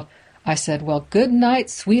recalled, "I said, 'Well, good night,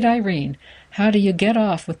 sweet Irene. How do you get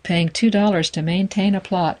off with paying $2 to maintain a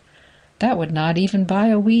plot? That would not even buy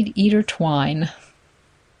a weed-eater twine.'"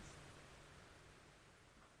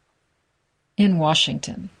 In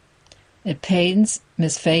Washington, it pains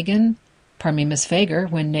Miss Fager,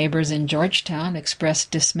 when neighbors in Georgetown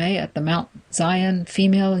expressed dismay at the Mount Zion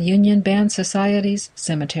Female Union Band Society's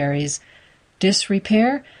cemeteries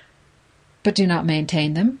disrepair, but do not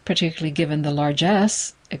maintain them, particularly given the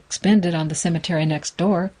largesse expended on the cemetery next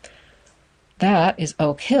door. That is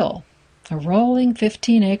Oak Hill, a rolling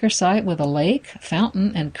 15-acre site with a lake,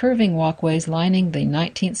 fountain, and curving walkways lining the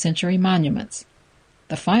 19th century monuments.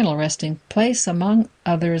 The final resting place, among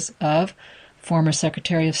others, of former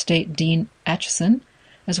Secretary of State Dean Acheson,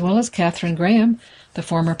 as well as Katharine Graham, the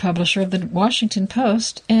former publisher of the Washington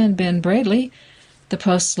Post, and Ben Bradley, the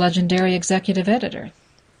Post's legendary executive editor.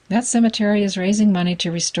 That cemetery is raising money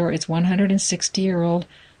to restore its 160-year-old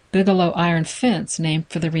Bigelow iron fence named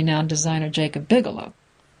for the renowned designer Jacob Bigelow.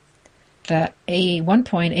 That a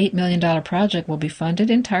 $1.8 million project will be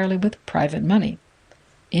funded entirely with private money.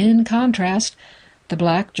 In contrast, the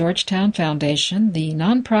Black Georgetown Foundation, the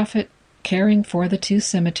nonprofit caring for the two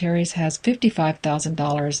cemeteries, has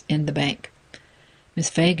 $55,000 in the bank. Miss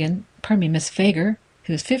Fager, who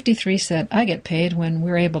who's 53, said, "I get paid when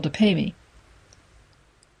we're able to pay me."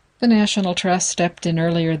 The National Trust stepped in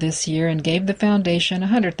earlier this year and gave the foundation a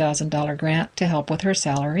 $100,000 grant to help with her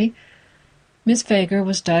salary. Ms. Fager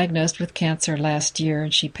was diagnosed with cancer last year,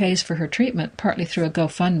 and she pays for her treatment partly through a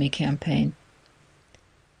GoFundMe campaign.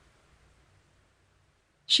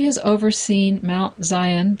 She has overseen Mount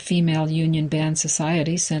Zion Female Union Band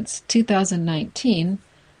Society since 2019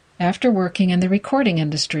 after working in the recording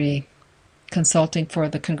industry, consulting for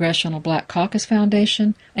the Congressional Black Caucus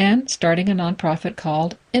Foundation, and starting a nonprofit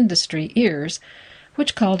called Industry Ears,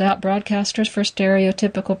 which called out broadcasters for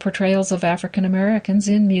stereotypical portrayals of African Americans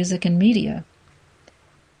in music and media.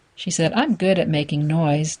 She said, "I'm good at making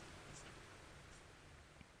noise."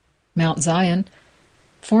 Mount Zion,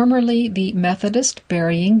 formerly the Methodist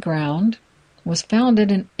Burying Ground, was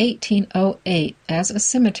founded in 1808 as a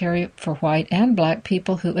cemetery for white and black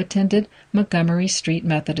people who attended Montgomery Street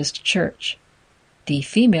Methodist Church. The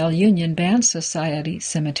Female Union Band Society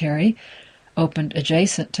Cemetery opened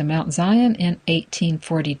adjacent to Mount Zion in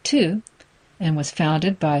 1842 and was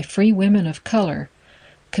founded by free women of color,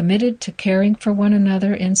 committed to caring for one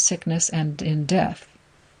another in sickness and in death.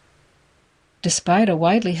 Despite a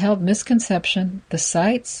widely held misconception, the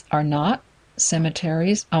sites are not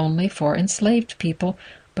cemeteries only for enslaved people,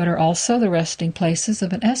 but are also the resting places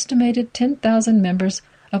of an estimated 10,000 members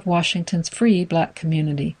of Washington's free black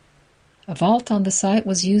community. A vault on the site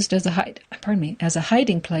was used as a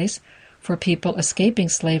hiding place for people escaping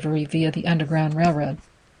slavery via the Underground Railroad.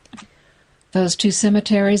 Those two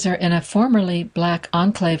cemeteries are in a formerly black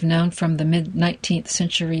enclave known from the mid-19th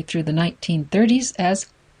century through the 1930s as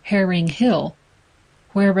Herring Hill,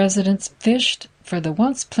 where residents fished for the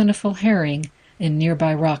once plentiful herring in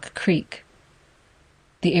nearby Rock Creek.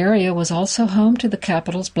 The area was also home to the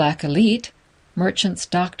capital's black elite, merchants,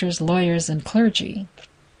 doctors, lawyers, and clergy.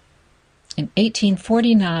 In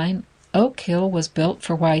 1849, Oak Hill was built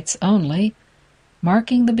for whites only,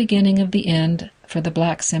 marking the beginning of the end for the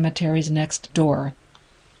black cemeteries next door.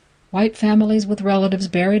 White families with relatives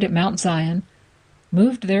buried at Mount Zion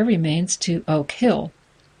moved their remains to Oak Hill.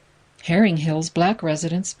 Herring Hill's black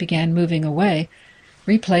residents began moving away,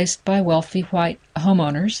 replaced by wealthy white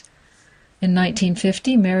homeowners. In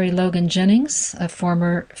 1950, Mary Logan Jennings, a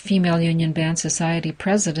former Female Union Band Society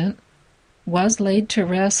president, was laid to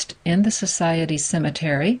rest in the Society's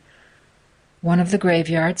cemetery, one of the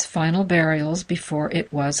graveyard's final burials before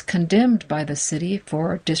it was condemned by the city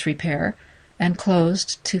for disrepair and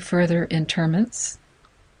closed to further interments.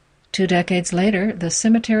 2 decades later, the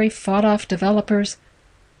cemetery fought off developers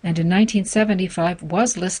and in 1975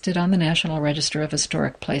 was listed on the National Register of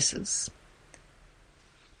Historic Places.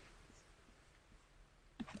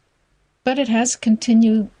 But it has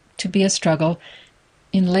continued to be a struggle.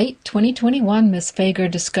 In late 2021, Ms. Fager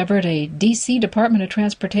discovered a D.C. Department of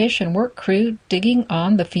Transportation work crew digging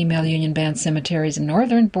on the Female Union Band Cemetery's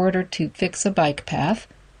northern border to fix a bike path.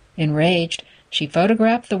 Enraged, she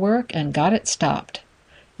photographed the work and got it stopped.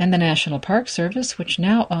 And the National Park Service, which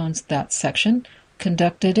now owns that section,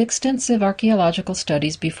 conducted extensive archaeological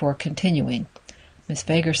studies before continuing. Ms.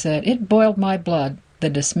 Fager said, "It boiled my blood, the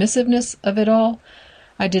dismissiveness of it all.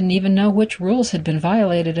 I didn't even know which rules had been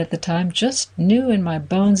violated at the time, just knew in my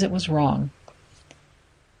bones it was wrong."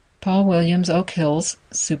 Paul Williams, Oak Hill's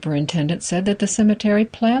superintendent, said that the cemetery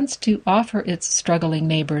plans to offer its struggling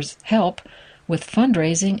neighbors help with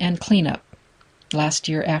fundraising and cleanup. Last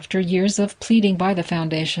year, after years of pleading by the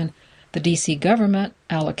foundation, the D.C. government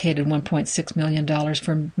allocated $1.6 million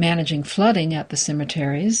for managing flooding at the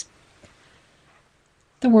cemeteries.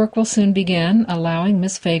 The work will soon begin, allowing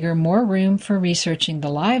Ms. Fager more room for researching the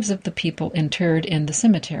lives of the people interred in the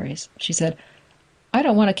cemeteries. She said, "I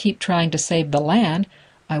don't want to keep trying to save the land.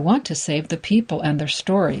 I want to save the people and their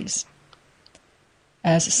stories."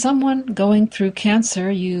 As someone going through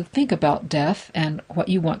cancer, you think about death and what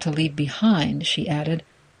you want to leave behind, she added.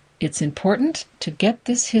 "It's important to get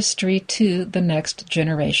this history to the next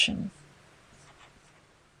generation."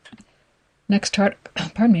 Next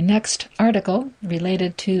article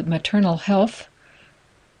related to maternal health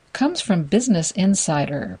comes from Business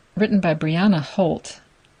Insider, written by Brianna Holt,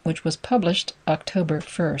 which was published October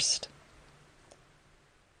 1st.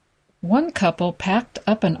 One couple packed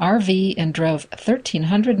up an RV and drove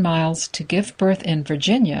 1,300 miles to give birth in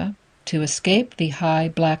Virginia to escape the high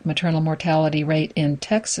black maternal mortality rate in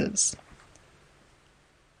Texas.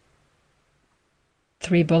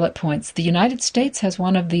 3 bullet points. The United States has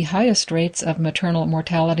one of the highest rates of maternal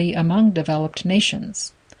mortality among developed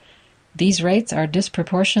nations. These rates are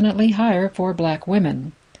disproportionately higher for black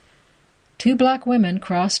women. 2 black women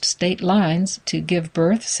crossed state lines to give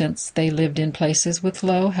birth since they lived in places with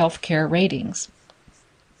low health care ratings.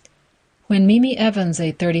 When Mimi Evans,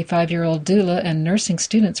 a 35-year-old doula and nursing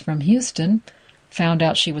student from Houston, found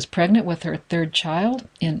out she was pregnant with her third child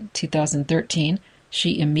in 2013,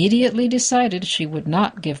 she immediately decided she would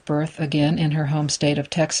not give birth again in her home state of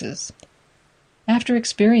Texas. After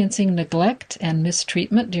experiencing neglect and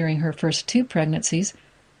mistreatment during her first 2 pregnancies,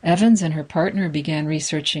 Evans and her partner began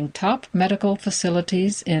researching top medical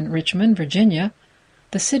facilities in Richmond, Virginia,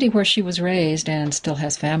 the city where she was raised and still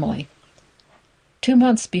has family. 2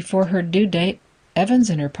 months before her due date,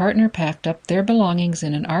 Evans and her partner packed up their belongings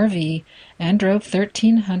in an RV and drove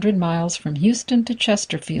 1,300 miles from Houston to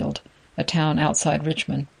Chesterfield, a town outside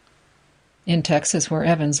Richmond. In Texas, where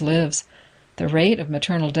Evans lives, the rate of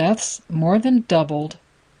maternal deaths more than doubled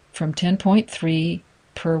from 10.3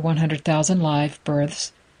 per 100,000 live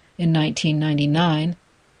births in 1999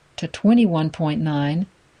 to 21.9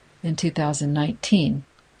 in 2019.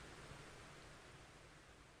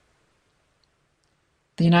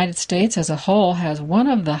 The United States as a whole has one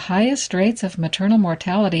of the highest rates of maternal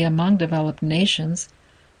mortality among developed nations,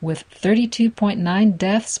 with 32.9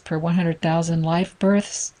 deaths per 100,000 live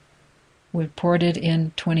births reported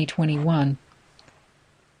in 2021.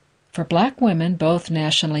 For Black women, both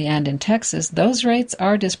nationally and in Texas, those rates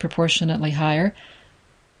are disproportionately higher.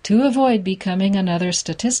 To avoid becoming another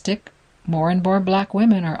statistic, more and more Black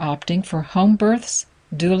women are opting for home births,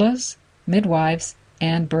 doulas, midwives,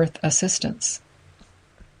 and birth assistants.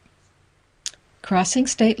 Crossing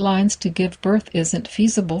state lines to give birth isn't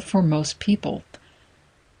feasible for most people.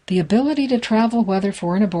 The ability to travel, whether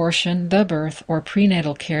for an abortion, the birth, or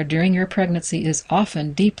prenatal care during your pregnancy, is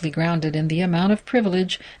often deeply grounded in the amount of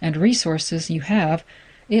privilege and resources you have.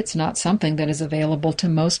 It's not something that is available to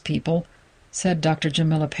most people, said Dr.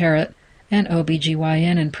 Jamila Parrott, an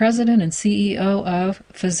OBGYN and president and CEO of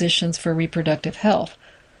Physicians for Reproductive Health,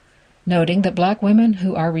 noting that Black women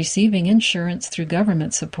who are receiving insurance through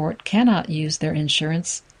government support cannot use their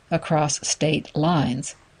insurance across state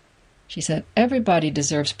lines. She said, "Everybody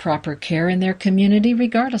deserves proper care in their community,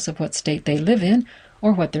 regardless of what state they live in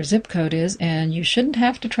or what their zip code is, and you shouldn't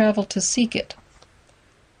have to travel to seek it."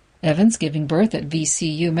 Evans giving birth at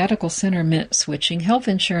VCU Medical Center meant switching health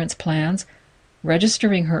insurance plans,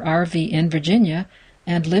 registering her RV in Virginia,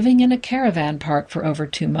 and living in a caravan park for over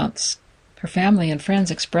 2 months. Her family and friends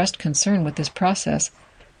expressed concern with this process.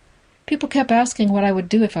 People kept asking what I would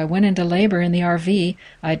do if I went into labor in the RV.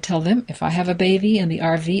 I'd tell them, if I have a baby in the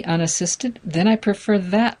RV unassisted, then I prefer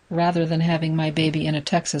that rather than having my baby in a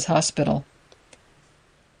Texas hospital.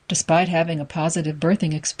 Despite having a positive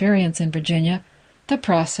birthing experience in Virginia, the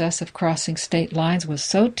process of crossing state lines was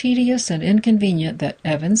so tedious and inconvenient that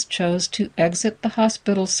Evans chose to exit the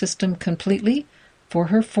hospital system completely for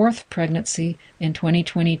her 4th pregnancy in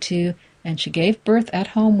 2022, and she gave birth at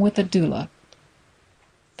home with a doula.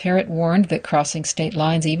 Parrott warned that crossing state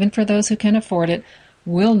lines, even for those who can afford it,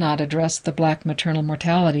 will not address the Black maternal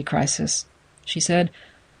mortality crisis. She said,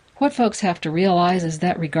 "What folks have to realize is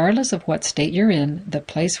that regardless of what state you're in, the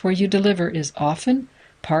place where you deliver is often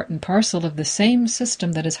part and parcel of the same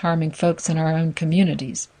system that is harming folks in our own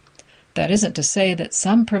communities. That isn't to say that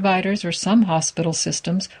some providers or some hospital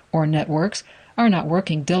systems or networks are not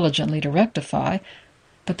working diligently to rectify,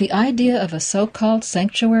 but the idea of a so-called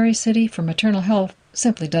sanctuary city for maternal health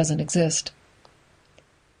simply doesn't exist."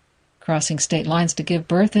 Crossing state lines to give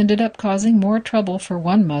birth ended up causing more trouble for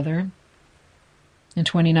one mother. In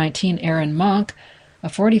 2019, Erin Monk, a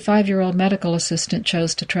 45-year-old medical assistant,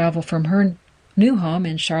 chose to travel from her new home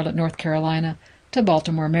in Charlotte, North Carolina, to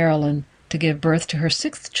Baltimore, Maryland, to give birth to her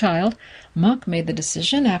 6th child. Monk made the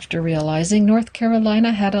decision after realizing North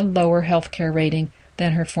Carolina had a lower health care rating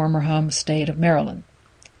than her former home state of Maryland.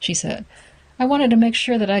 She said, "I wanted to make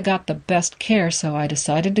sure that I got the best care, so I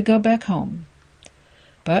decided to go back home."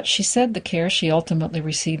 But she said the care she ultimately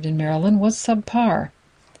received in Maryland was subpar.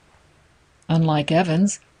 Unlike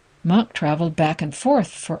Evans, Monk traveled back and forth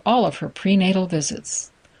for all of her prenatal visits.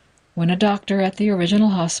 When a doctor at the original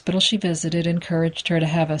hospital she visited encouraged her to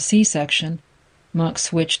have a C-section, Monk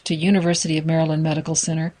switched to University of Maryland Medical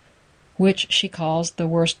Center, which she calls the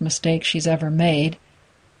worst mistake she's ever made.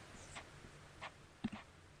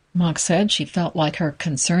 Monk said she felt like her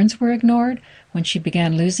concerns were ignored. When she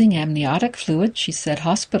began losing amniotic fluid, she said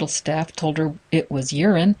hospital staff told her it was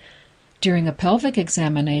urine. During a pelvic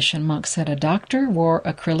examination, Monk said a doctor wore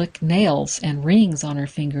acrylic nails and rings on her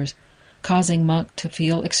fingers, causing Monk to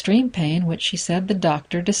feel extreme pain, which she said the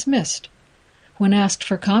doctor dismissed. When asked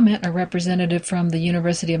for comment, a representative from the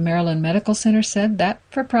University of Maryland Medical Center said that,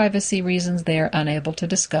 for privacy reasons, they are unable to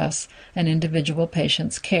discuss an individual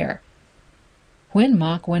patient's care. When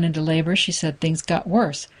Monk went into labor, she said things got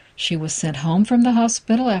worse. She was sent home from the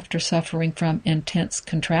hospital after suffering from intense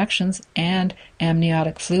contractions and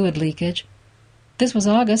amniotic fluid leakage. This was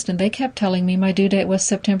August, and they kept telling me my due date was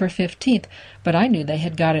September 15th, but I knew they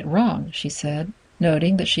had got it wrong, she said,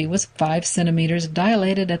 noting that she was 5 centimeters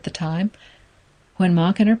dilated at the time. When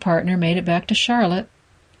Monk and her partner made it back to Charlotte,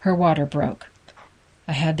 her water broke.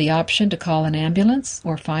 I had the option to call an ambulance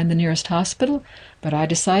or find the nearest hospital, but I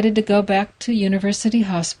decided to go back to University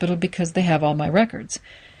Hospital because they have all my records,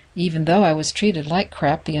 even though I was treated like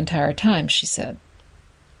crap the entire time, she said.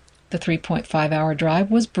 The 3.5-hour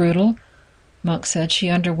drive was brutal. Monk said she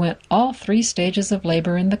underwent all 3 stages of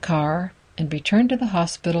labor in the car and returned to the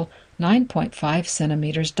hospital 9.5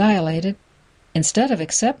 centimeters dilated. Instead of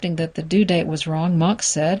accepting that the due date was wrong, Monk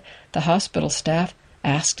said the hospital staff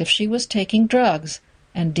asked if she was taking drugs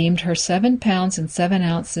and deemed her 7 pounds and 7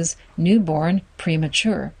 ounces newborn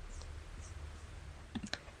premature.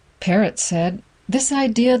 Parrott said, "This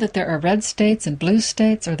idea that there are red states and blue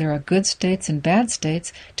states, or there are good states and bad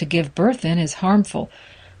states to give birth in, is harmful.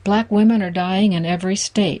 Black women are dying in every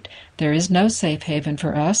state. There is no safe haven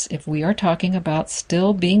for us if we are talking about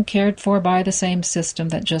still being cared for by the same system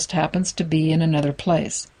that just happens to be in another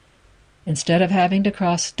place. Instead of having to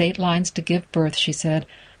cross state lines to give birth," she said,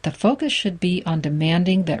 "the focus should be on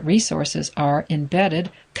demanding that resources are embedded,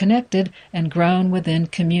 connected, and grown within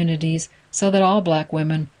communities so that all black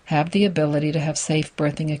women have the ability to have safe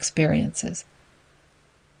birthing experiences."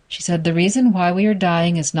 She said the reason why we are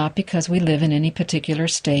dying is not because we live in any particular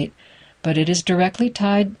state, but it is directly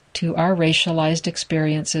tied to our racialized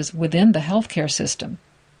experiences within the healthcare system,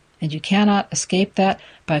 and you cannot escape that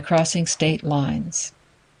by crossing state lines.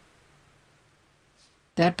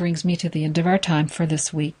 That brings me to the end of our time for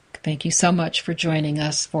this week. Thank you so much for joining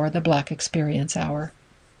us for the Black Experience Hour.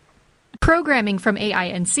 Programming from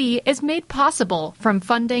AINC is made possible from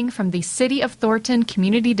funding from the City of Thornton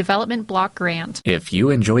Community Development Block Grant. If you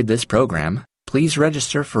enjoyed this program, please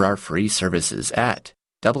register for our free services at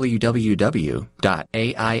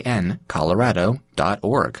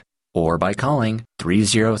www.aincolorado.org or by calling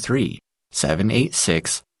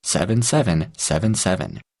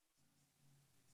 303-786-7777.